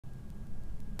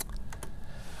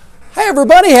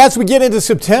everybody, as we get into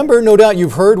September, no doubt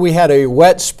you've heard we had a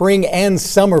wet spring and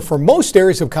summer for most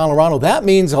areas of Colorado. That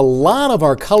means a lot of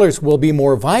our colors will be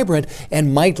more vibrant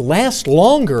and might last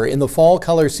longer in the fall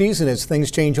color season as things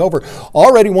change over.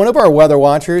 Already one of our weather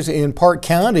watchers in Park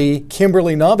County,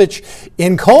 Kimberly Novich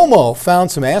in Como,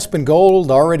 found some aspen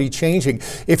gold already changing.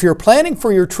 If you're planning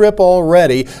for your trip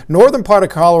already, northern part of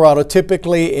Colorado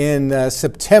typically in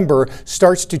September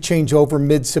starts to change over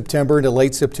mid-September into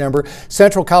late September.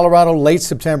 Central Colorado, late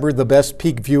September, the best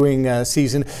peak viewing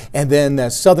season. And then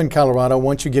southern Colorado,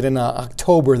 once you get into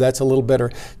October, that's a little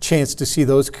better chance to see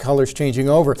those colors changing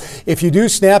over. If you do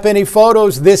snap any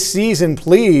photos this season,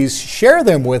 please share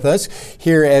them with us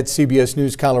here at CBS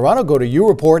News Colorado. Go to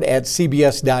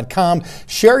yourreport@cbs.com.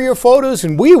 Share your photos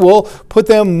and we will put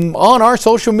them on our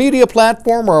social media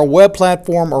platform or our web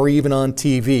platform or even on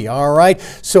TV. All right,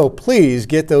 so please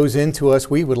get those into us.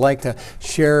 We would like to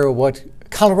share what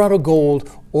Colorado gold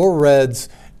or reds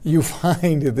you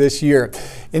find this year.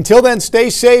 Until then, stay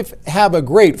safe. Have a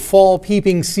great fall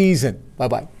peeping season.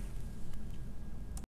 Bye-bye.